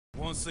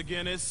Once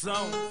again, it's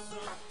on.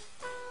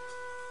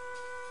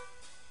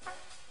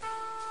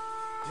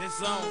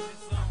 It's on.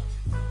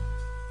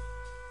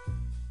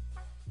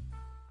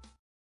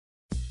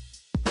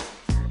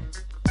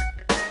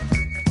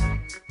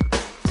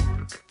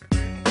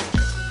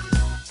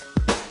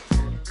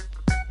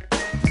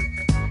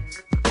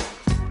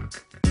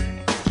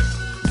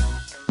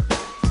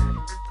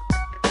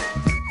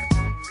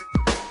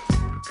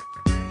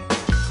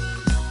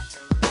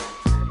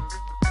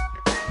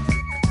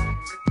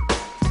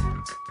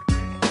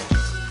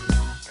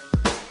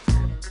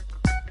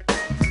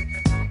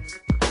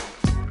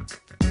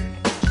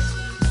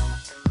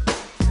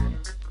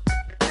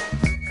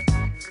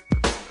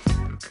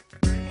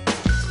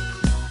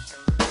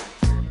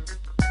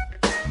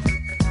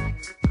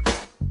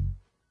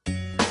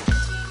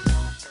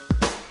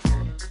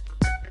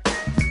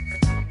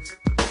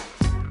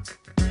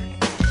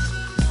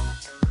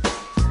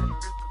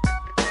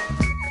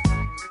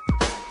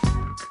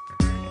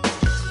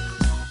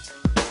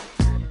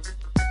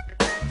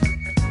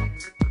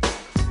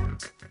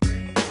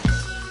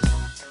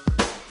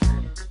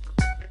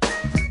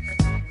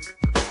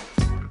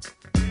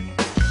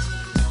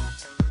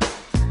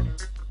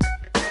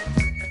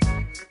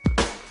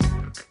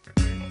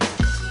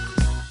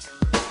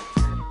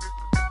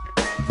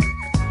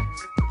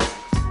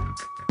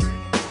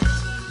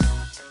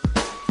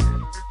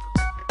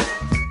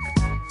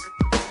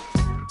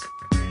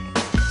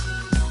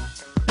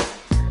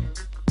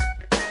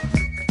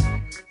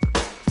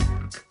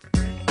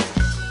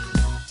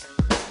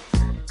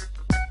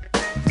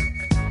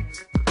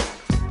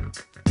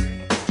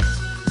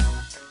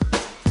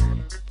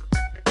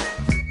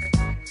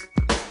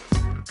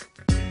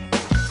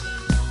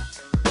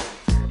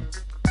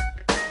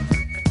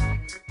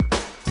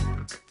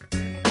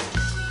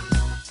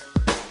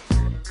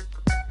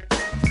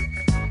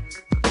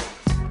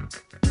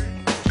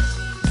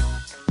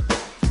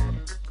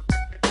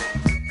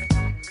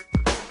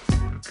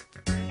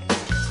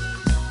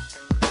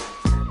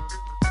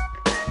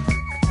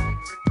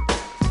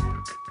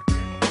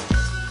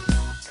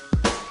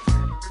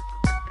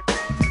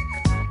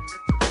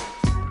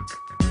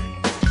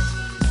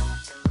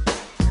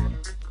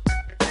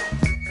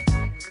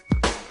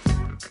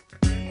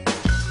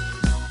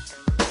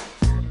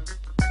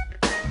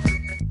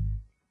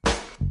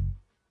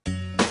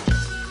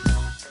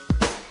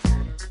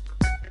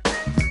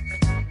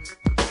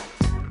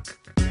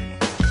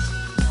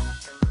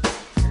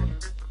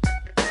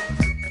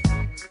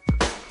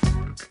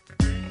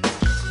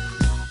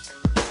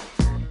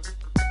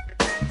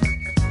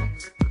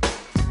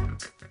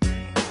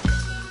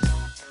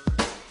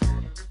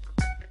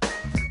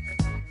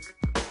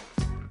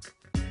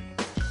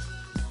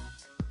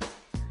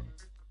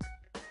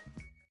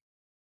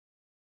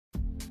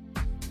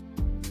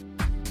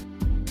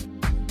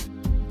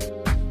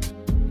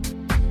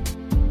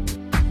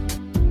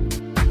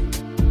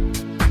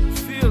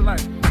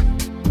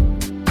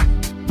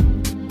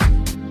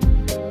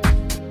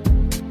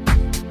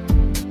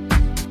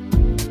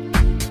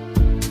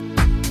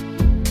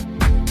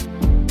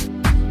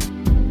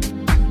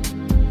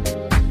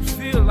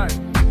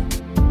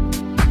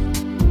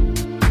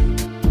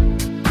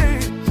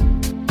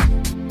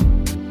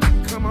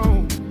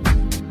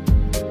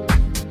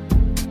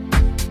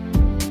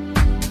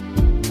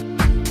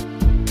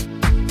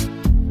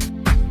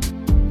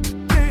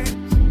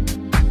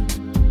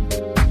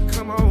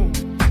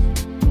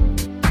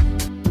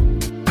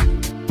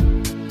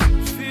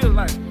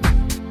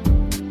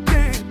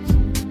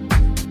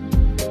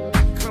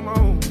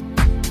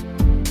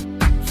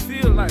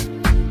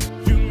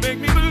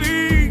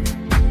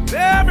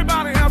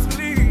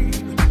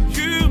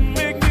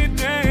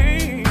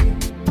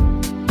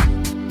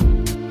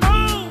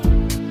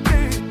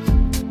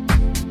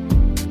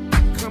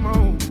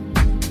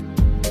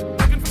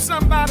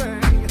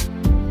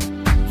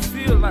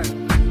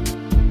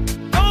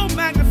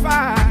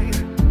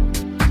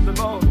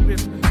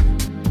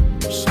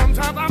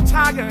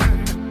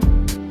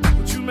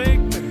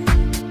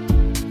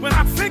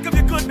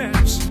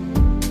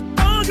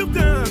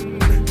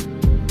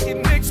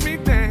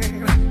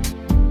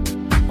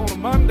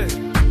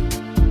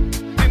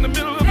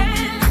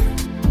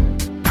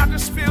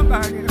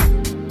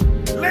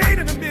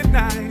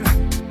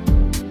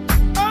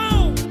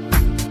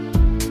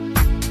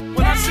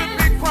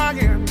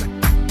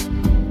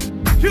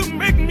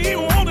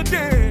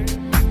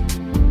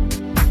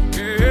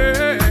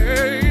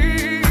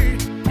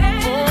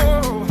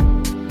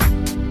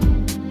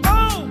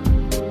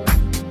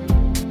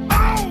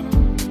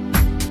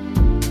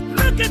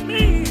 Look at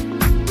me.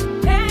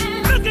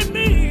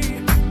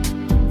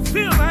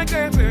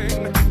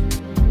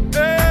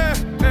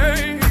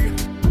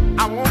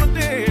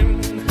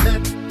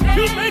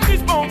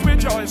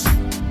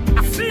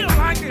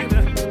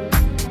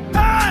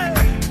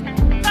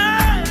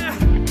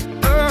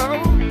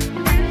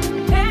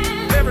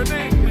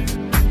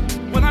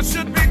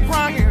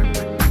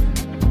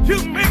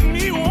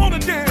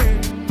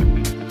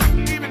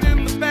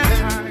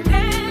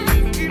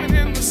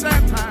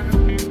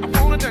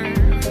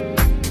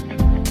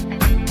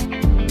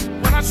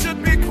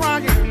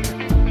 crying.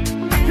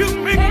 You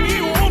make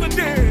me wanna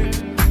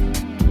dance.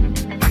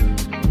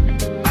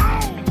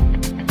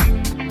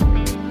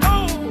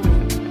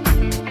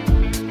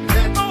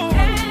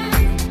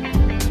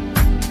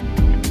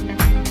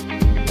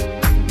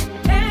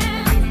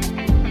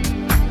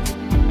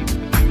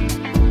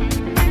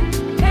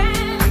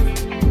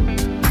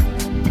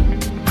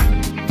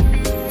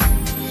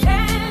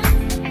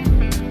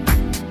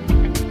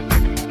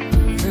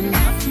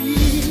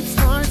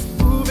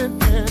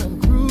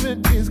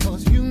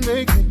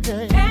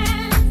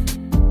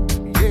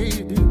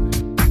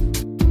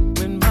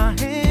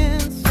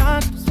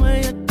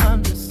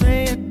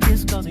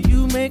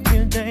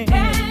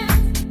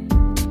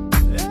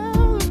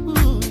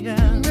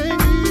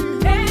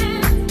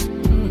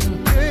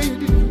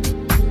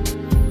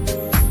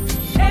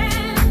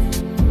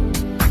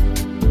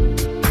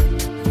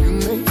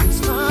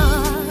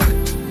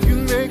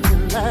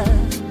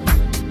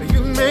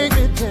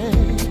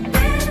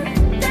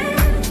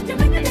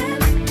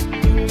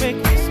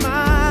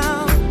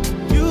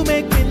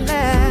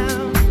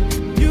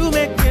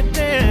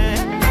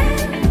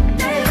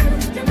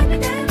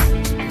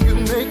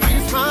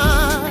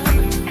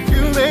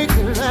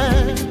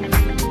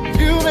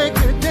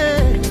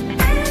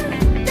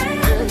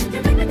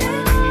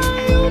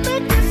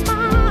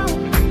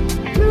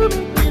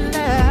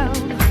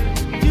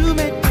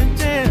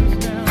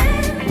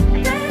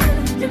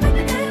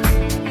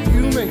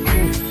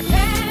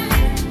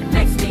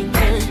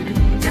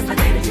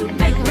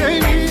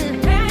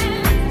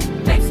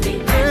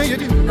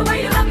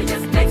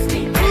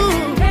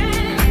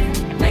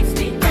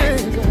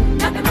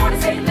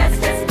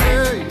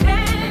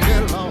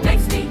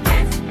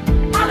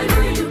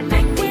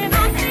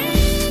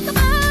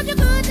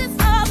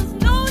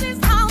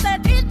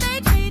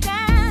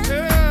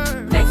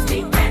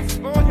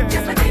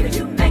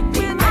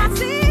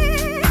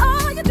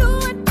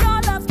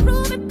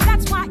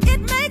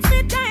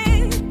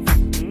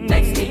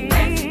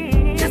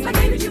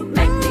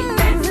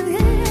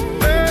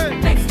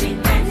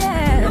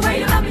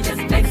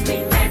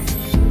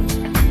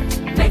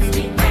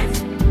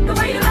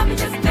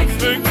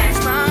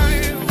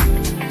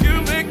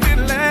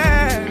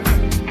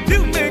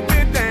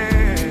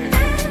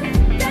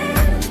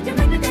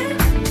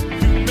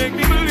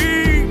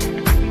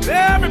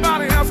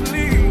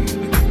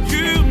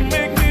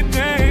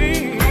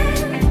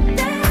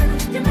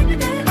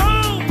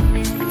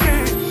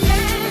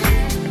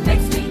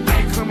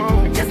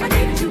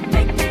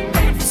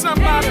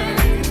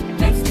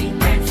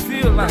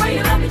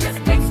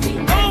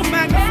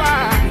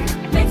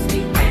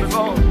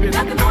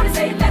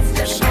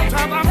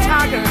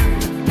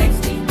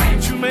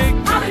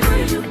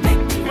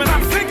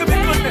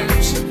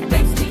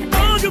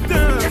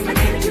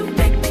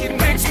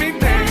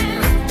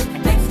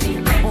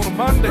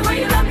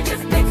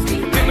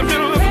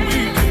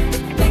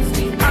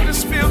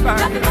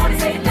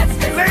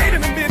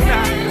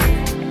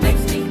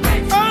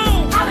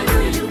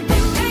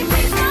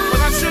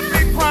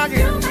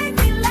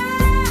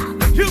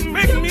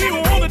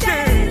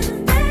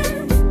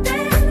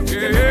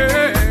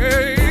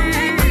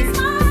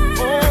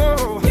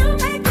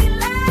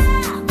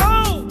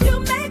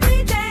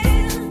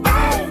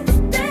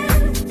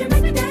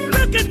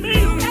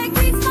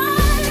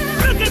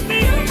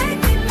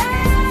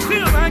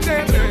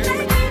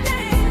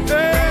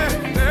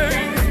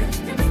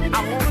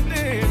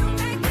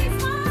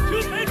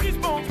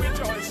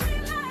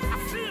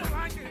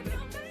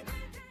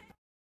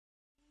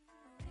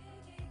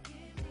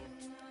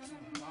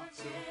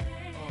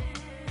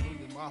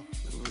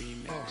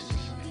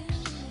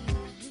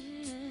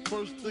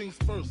 First things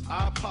first,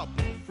 I pop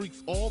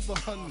freaks, all the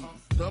honeys,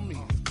 dummies,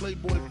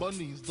 playboy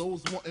bunnies,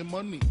 those wanting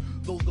money.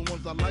 Those the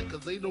ones I like,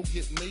 cause they don't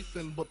get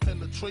Nathan but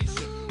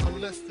penetration.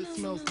 Unless it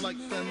smells like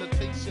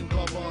sanitation.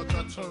 Garbage,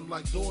 I turn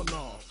like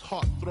doorknobs.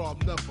 Heart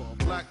throb never,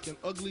 black and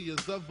ugly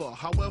as ever.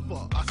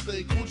 However, I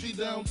stay Gucci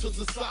down to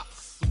the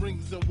socks.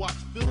 Rings and watch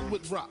filled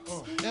with rocks.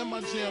 And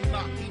my jam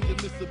knocking the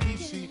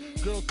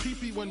Mitsubishi. Girls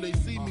pee-pee when they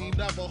see me.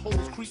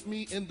 Navajos creep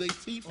me in they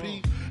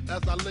teepee.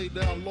 As I lay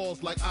down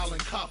laws like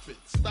Island Coppet.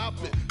 Stop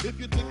it, if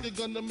you think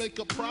you're gonna make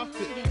a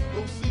profit.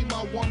 Don't see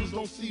my ones,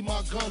 don't see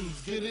my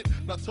guns. Get it?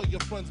 Now tell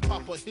your friends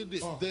Papa hit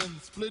it, then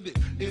split it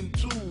in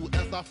two.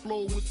 As I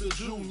flow with the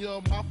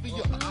Junior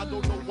Mafia. I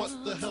don't know what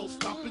the hell's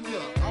stopping ya.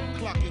 I'm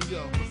clocking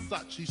ya,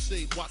 Versace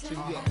shade watching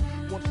ya.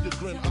 Once you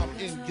grin, I'm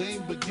in,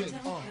 game begin.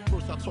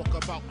 First I talk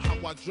about how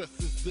I dress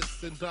is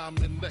this, and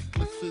diamond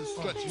necklaces,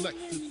 stretch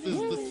Lexuses.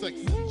 The sex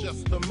is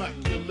just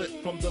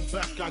immaculate. From the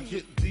back I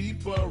get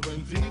deeper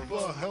and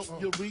deeper. Help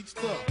you reach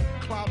the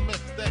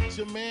climax that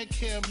your man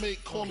can't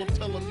make. Call him,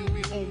 tell him you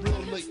be home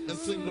real late and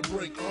sing the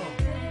break.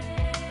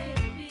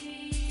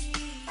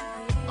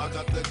 I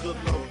got that good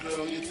love,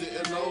 girl, you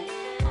didn't know.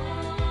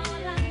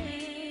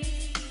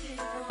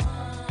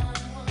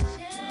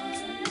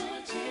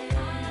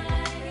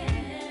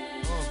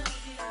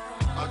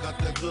 I got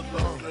that good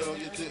love, girl,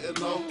 you didn't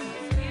know.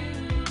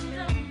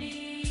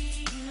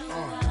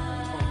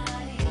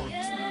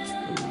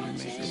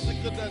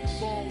 Sick of that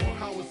song on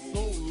how it's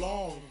so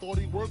long. Thought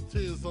he worked worth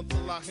his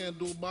until I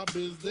handle my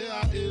biz. There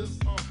I is,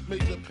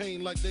 major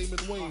pain like Damon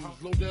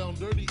Wayans, low down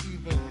dirty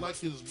even like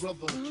his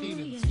brother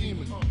Keenan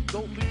scheming.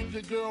 Don't leave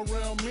your girl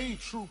around me,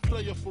 true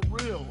player for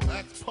real.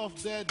 Ask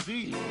Puff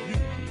Daddy. You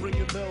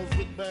ringing bells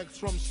with bags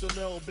from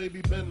Chanel,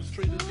 baby Benz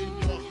traded in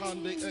your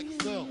Hyundai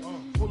XL.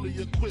 Fully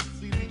equipped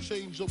CD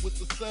changer with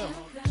the cell.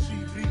 She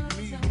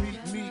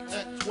beat me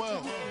at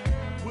 12.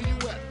 Where you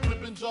at?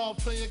 Flipping job,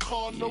 playing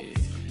car notes.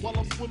 While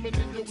I'm swimming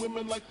in your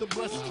women like the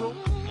breaststroke.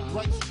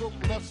 Right stroke,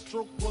 left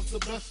stroke was the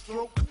best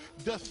stroke.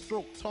 Death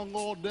stroke, tongue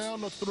all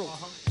down the throat.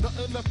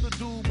 Nothing left to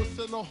do but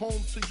send her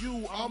home to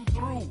you. I'm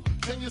through.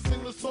 Can you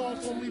sing the song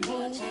for me,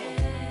 boo?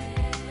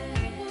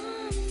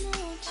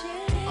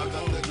 I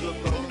got that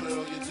good love,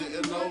 girl, you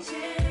didn't know.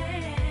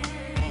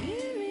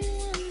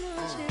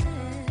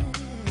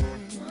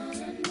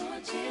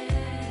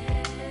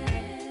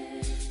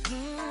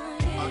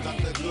 I got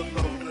that good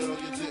love, girl,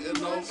 you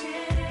didn't know.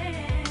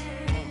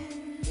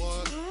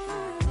 What?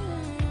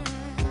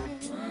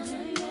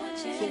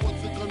 So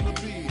what's it gonna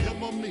be,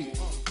 him or me?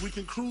 We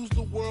can cruise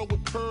the world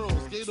with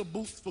pearls, gator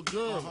boots for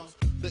girls.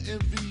 The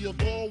envy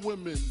of all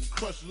women,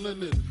 crushed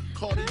linen,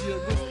 Cartier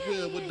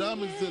wristwear with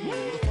diamonds in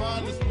them. The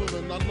finest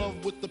women I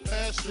love with the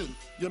passion.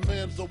 Your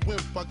man's a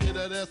wimp, I get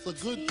that ass a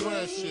good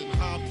thrashing.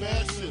 High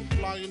fashion,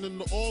 flying in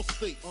the all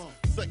states,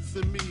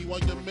 sexing me while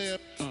your man.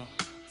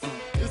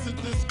 Isn't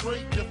this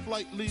great? Your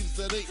flight leaves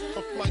at 8,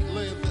 her flight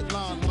lands at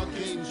 9. My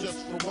game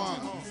just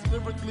rewinds.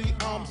 Lyrically,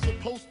 I'm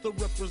supposed to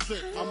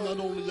represent. I'm not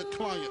only a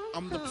client,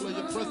 I'm the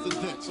player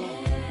president.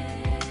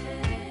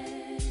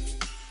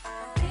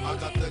 I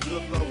got that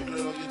good love,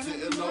 girl, you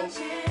didn't know.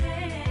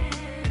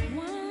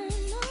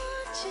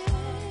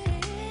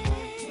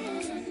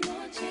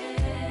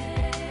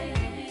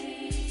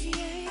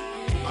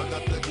 I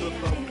got that good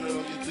love,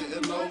 girl, you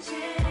didn't know.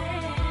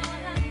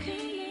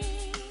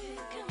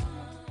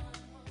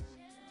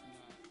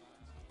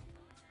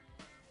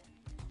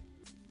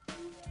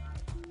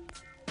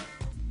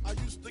 I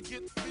used to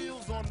get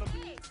feels on them.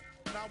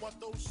 Now I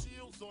throw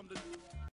shields on the